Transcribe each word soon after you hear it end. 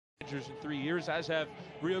majors in 3 years, as have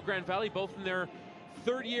Rio Grande Valley, both in their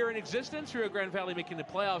third year in existence. Rio Grande Valley making the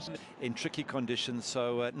playoffs in tricky conditions,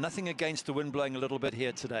 so nothing against the wind blowing a little bit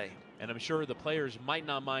here today. And I'm sure the players might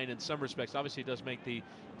not mind in some respects. Obviously, it does make the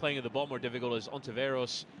playing of the ball more difficult as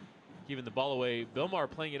Ontiveros giving the ball away. Belmar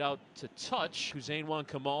playing it out to touch. Hussein Juan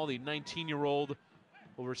Kamal, the 19-year-old,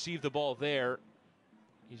 will receive the ball there.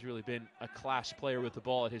 He's really been a class player with the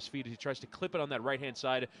ball at his feet as he tries to clip it on that right-hand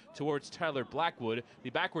side towards Tyler Blackwood. The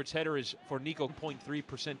backwards header is for Nico,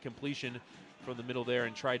 0.3% completion from the middle there,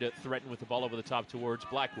 and tried to threaten with the ball over the top towards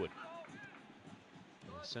Blackwood.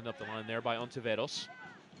 Send up the line there by Ontiveros.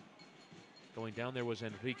 Going down there was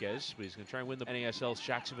Enriquez, but he's going to try and win the NASL's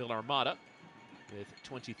Jacksonville Armada with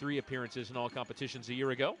 23 appearances in all competitions a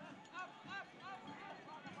year ago.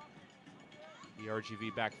 The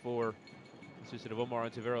RGV back four consisted of Omar,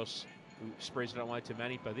 Ontiveros, who sprays it out wide to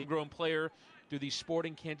Manny Padilla. Grown player through the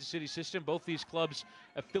Sporting Kansas City system. Both these clubs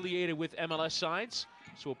affiliated with MLS sides.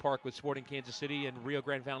 Swope Park with Sporting Kansas City and Rio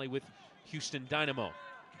Grande Valley with Houston Dynamo.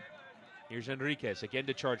 Here's Enriquez again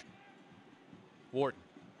to charge. Wharton.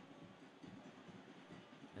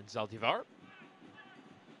 And Zaldivar.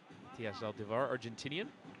 Matias Zaldivar, Argentinian.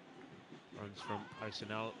 Runs from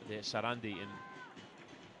Arsenal de Sarandi in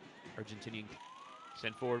Argentinian.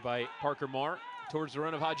 Sent forward by Parker Marr towards the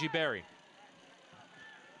run of Haji Berry.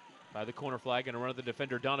 By the corner flag and a run of the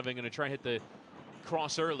defender Donovan, going to try and hit the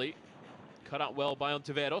cross early. Cut out well by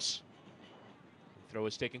Ontiveros. Throw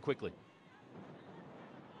is taken quickly.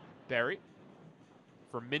 Berry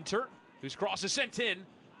for Minter, whose cross is sent in.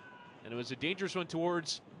 And it was a dangerous one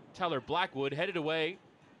towards Tyler Blackwood, headed away.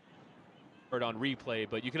 On replay,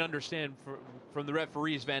 but you can understand from the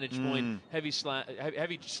referee's vantage point, heavy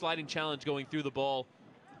sliding challenge going through the ball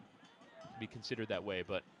to be considered that way,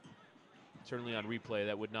 but certainly on replay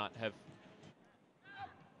that would not have.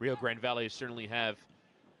 Rio Grande Valley certainly have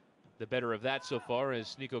the better of that so far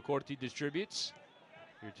as Nico Corti distributes.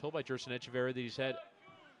 You're told by Jerson Echeverria that he's had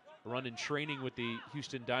a run in training with the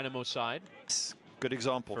Houston Dynamo side. Good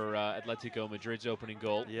example for Atletico Madrid's opening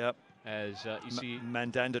goal. Yep. As you see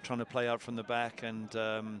Mandanda trying to play out from the back, and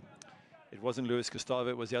it wasn't Luis Gustavo,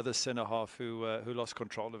 it was the other center half who lost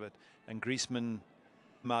control of it, and Griezmann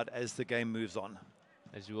out as the game moves on.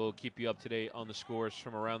 As we will keep you up to date on the scores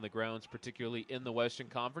from around the grounds, particularly in the Western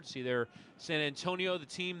Conference. See there, San Antonio, the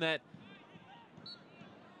team that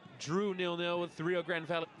drew 0-0 with Rio Grande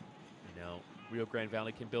Valley. Now Rio Grande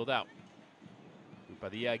Valley can build out.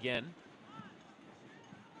 Padilla again.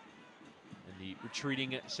 The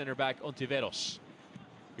retreating center back Ontiveros.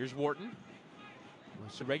 Here's Wharton.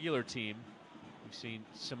 It's a regular team. We've seen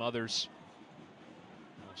some others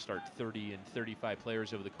start 30 and 35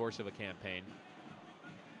 players over the course of a campaign.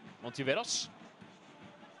 Ontiveros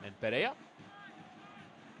and Perea.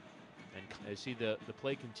 And I see the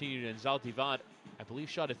play continued, and Zaldivar, I believe,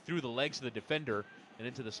 shot it through the legs of the defender and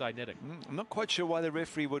into the side netting. I'm not quite sure why the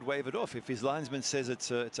referee would wave it off. If his linesman says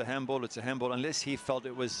it's a handball, it's a handball, unless he felt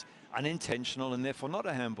it was unintentional and therefore not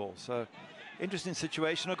a handball. So interesting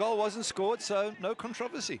situation. A goal wasn't scored, so no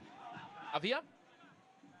controversy. Avia,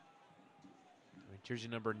 jersey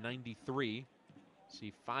number 93.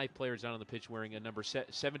 See 5 players out on the pitch wearing a number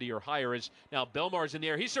 70 or higher. As now Belmar's in the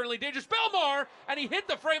air. He's certainly dangerous. Belmar, and he hit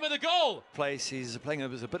the frame of the goal. He's playing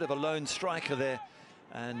as a bit of a lone striker there,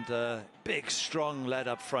 and big, strong lad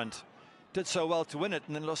up front. Did so well to win it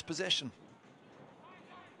and then lost possession.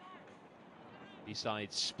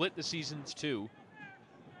 Besides split the seasons too.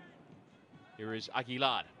 Here is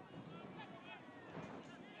Aguilar.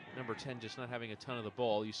 Number 10 just not having a ton of the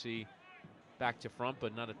ball. You see back to front,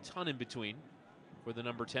 but not a ton in between for the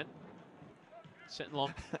number 10. Sent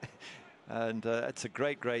long. And it's a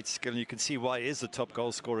great skill. And you can see why he is the top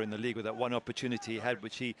goal scorer in the league with that one opportunity he had,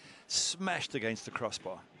 which he smashed against the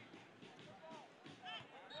crossbar.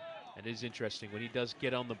 It is interesting when he does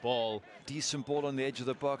get on the ball. Decent ball on the edge of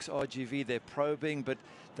the box. RGV, they're probing, but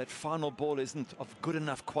that final ball isn't of good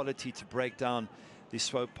enough quality to break down the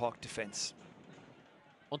Swope Park defense.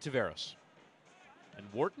 Ontiveros and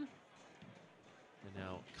Wharton. And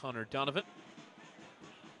now Connor Donovan.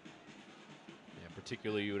 Yeah,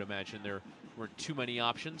 particularly you would imagine there weren't too many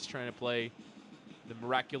options trying to play the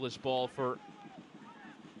miraculous ball for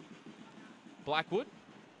Blackwood.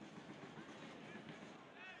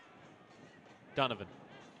 Donovan.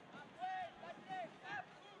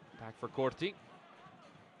 Back for Corti.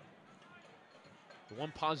 The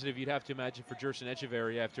one positive you'd have to imagine for Jerson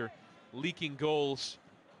Echeverria after leaking goals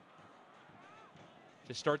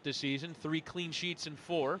to start this season. 3 clean sheets and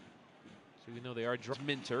 4. So even though they are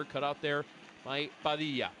Minter, cut out there by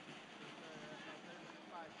Padilla.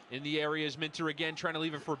 In the area is Minter again, trying to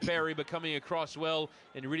leave it for Barry, but coming across well,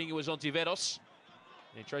 and reading it was Ontiveros.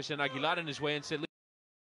 And he tries to send Aguilar in his way and said,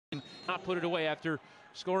 not put it away after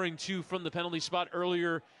scoring 2 from the penalty spot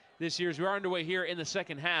earlier this year. As we are underway here in the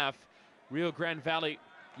second half, Rio Grande Valley,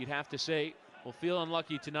 you'd have to say, will feel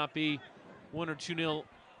unlucky to not be 1 or 2-0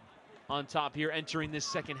 on top here entering this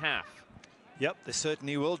second half. Yep, they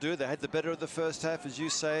certainly will do. They had the better of the first half, as you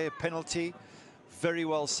say. A penalty, very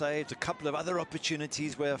well saved. A couple of other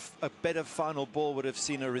opportunities where a better final ball would have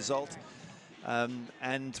seen a result.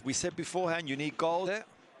 And we said beforehand, you need goals there.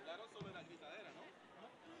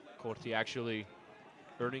 Corti actually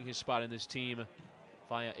earning his spot in this team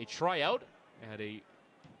via a tryout at a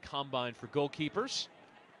combine for goalkeepers.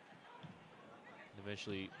 And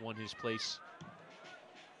eventually won his place.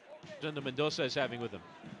 Fernando Mendoza is having with him.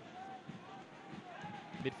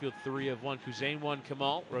 Midfield 3 of Juan Kuzain, Juan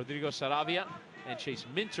Kamal, Rodrigo Saravia, and Chase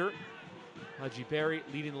Minter. Haji Berry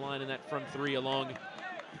leading the line in that front 3 along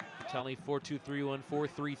Tally 4-2-3-1,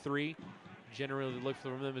 4-3-3. Generally look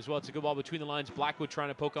from them as well. It's a good ball between the lines. Blackwood trying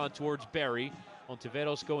to poke on towards Barry.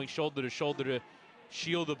 Ontiveros going shoulder to shoulder to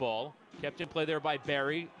shield the ball. Kept in play there by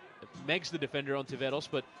Barry. Megs the defender Ontiveros,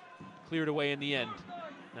 but cleared away in the end.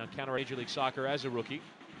 Now counter Major League Soccer as a rookie,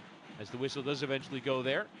 as the whistle does eventually go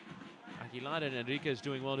there. Aguilar and Enriquez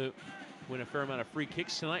doing well to win a fair amount of free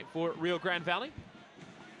kicks tonight for Rio Grande Valley.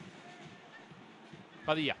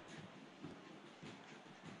 Padilla.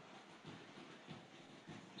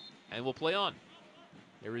 And we'll play on.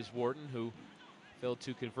 There is Warden, who failed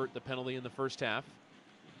to convert the penalty in the first half.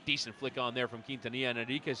 Decent flick on there from Quintanilla, and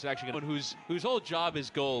Enriquez is actually going to, whose whole job is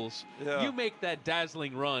goals. Yeah. You make that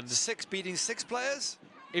dazzling run. 6 beating 6 players?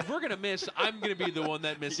 If we're going to miss, I'm going to be the one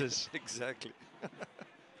that misses. Yeah, exactly.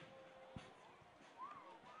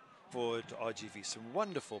 Forward to RGV, some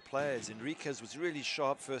wonderful players. Enriquez was really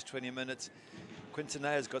sharp first 20 minutes.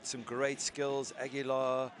 Quintana's got some great skills.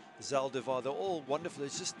 Aguilar, Zaldivar, they're all wonderful.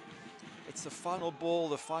 It's the final ball,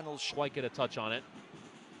 the final shot. Quite get a touch on it.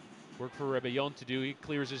 Work for Rebellon to do. He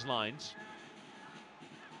clears his lines.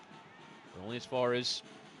 But only as far as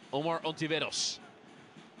Omar Ontiveros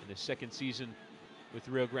in his second season with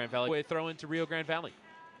Rio Grande Valley. Way throw into Rio Grande Valley.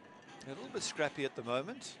 A little bit scrappy at the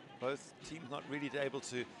moment. Both teams not really able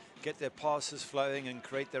to get their passes flowing and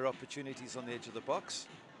create their opportunities on the edge of the box.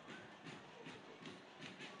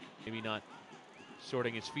 Maybe not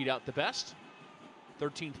sorting his feet out the best.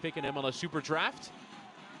 13th pick in MLS Super Draft.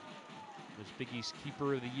 Was Big East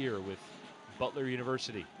Keeper of the Year with Butler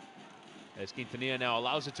University. As Quintanilla now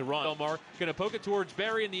allows it to run. Omar going to poke it towards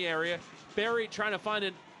Barry in the area. Barry trying to find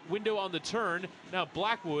a window on the turn. Now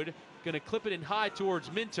Blackwood going to clip it in high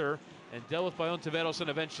towards Minter, and dealt with by Ontiveros and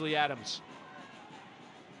eventually Adams.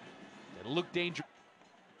 It'll look dangerous.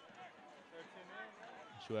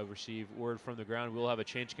 So I've received word from the ground. We'll have a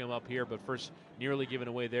change come up here, but first nearly given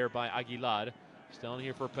away there by Aguilar. Still in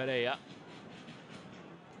here for Pereira.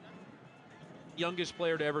 Youngest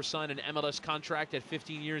player to ever sign an MLS contract at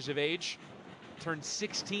 15 years of age. Turned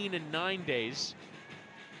 16 in 9 days.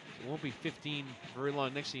 It won't be 15 very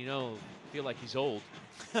long. Next thing you know, feel like he's old.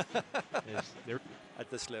 At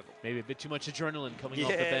this level. Maybe a bit too much adrenaline coming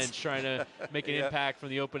off the bench, trying to make an impact from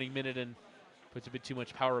the opening minute, and puts a bit too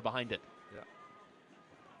much power behind it. Yeah.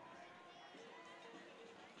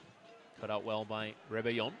 Cut out well by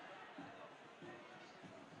Rebellon.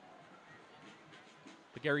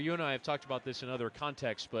 But Gary, you and I have talked about this in other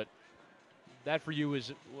contexts, but that for you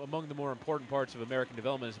is among the more important parts of American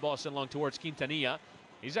development. As the ball is sent along towards Quintanilla.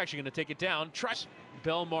 He's actually going to take it down. Tries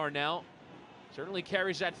Belmar now. Certainly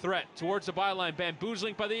carries that threat towards the byline.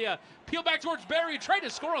 Bamboozling Padilla. Peel back towards Barry. Tried to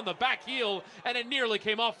score on the back heel, and it nearly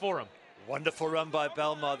came off for him. Wonderful run by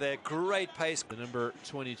Belmar there. Great pace. The number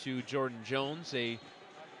 22, Jordan Jones, a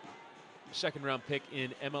second-round pick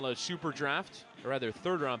in MLS Super Draft, or rather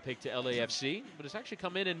third-round pick to LAFC, but has actually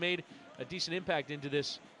come in and made a decent impact into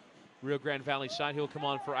this Rio Grande Valley side. He'll come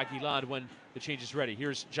on for Aguilar when the change is ready.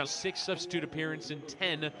 Here's just 6 substitute appearance in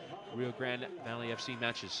 10 Rio Grande Valley FC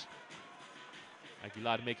matches.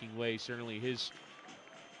 Aguilar making way. Certainly his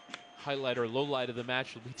highlight or low light of the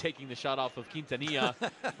match will be taking the shot off of Quintanilla.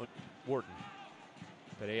 Wharton.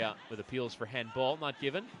 Pereira with appeals for handball, not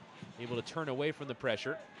given. Able to turn away from the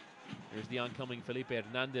pressure. There's the oncoming Felipe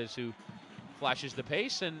Hernandez, who flashes the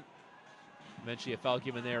pace, and eventually a foul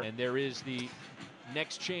given there. And there is the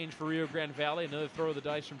next change for Rio Grande Valley. Another throw of the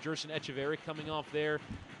dice from Gerson Echeverri. Coming off there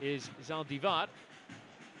is Zaldivar.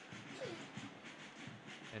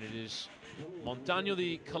 And it is Montaño,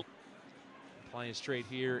 the playing straight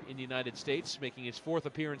here in the United States, making his 4th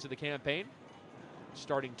appearance of the campaign,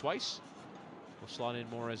 starting twice. Will slot in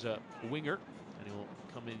more as a winger, and he will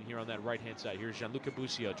come coming in here on that right-hand side. Here's Gianluca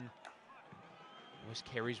Busio. Always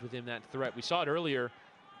carries with him that threat. We saw it earlier.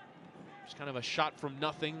 It's kind of a shot from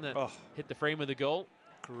nothing that hit the frame of the goal.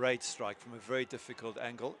 Great strike from a very difficult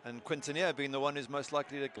angle. And Quintanilla being the one who's most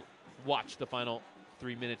likely to watch the final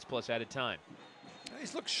 3 minutes plus added time.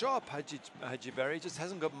 He's looked sharp, Haji Barry. Just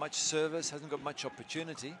hasn't got much service, hasn't got much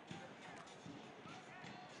opportunity.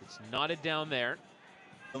 It's knotted down there.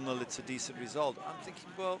 It's a decent result. I'm thinking,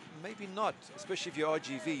 well, maybe not, especially if you're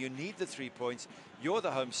RGV. You need the 3 points. You're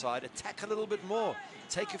the home side. Attack a little bit more.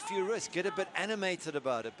 Take a few risks. Get a bit animated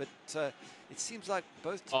about it. But it seems like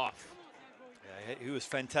both... Off. Yeah, he was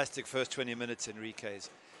fantastic first 20 minutes, Enrique's.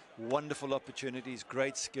 Wonderful opportunities,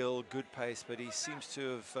 great skill, good pace, but he seems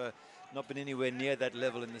to have not been anywhere near that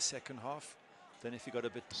level in the second half. Then if he got a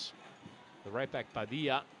bit... The right back,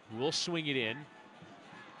 Padilla, who will swing it in.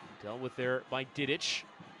 Dealt with there by Didic.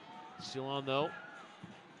 Still on, though.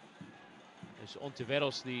 There's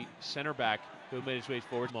Ontiveros, the center back, who made his way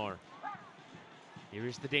forward. Omar. Here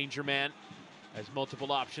is the danger man. Has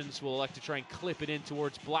multiple options. Will elect to try and clip it in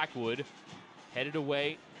towards Blackwood. Headed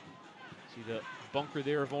away. See the bunker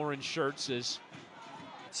there of orange shirts is...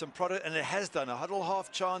 Some product, and it has done. A huddle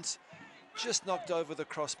half chance. Just knocked over the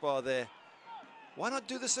crossbar there. Why not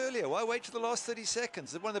do this earlier? Why wait till the last 30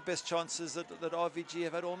 seconds? It's one of the best chances that RVG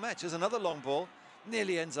have had all match. There's another long ball.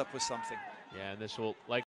 Nearly ends up with something. Yeah, and this will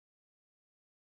like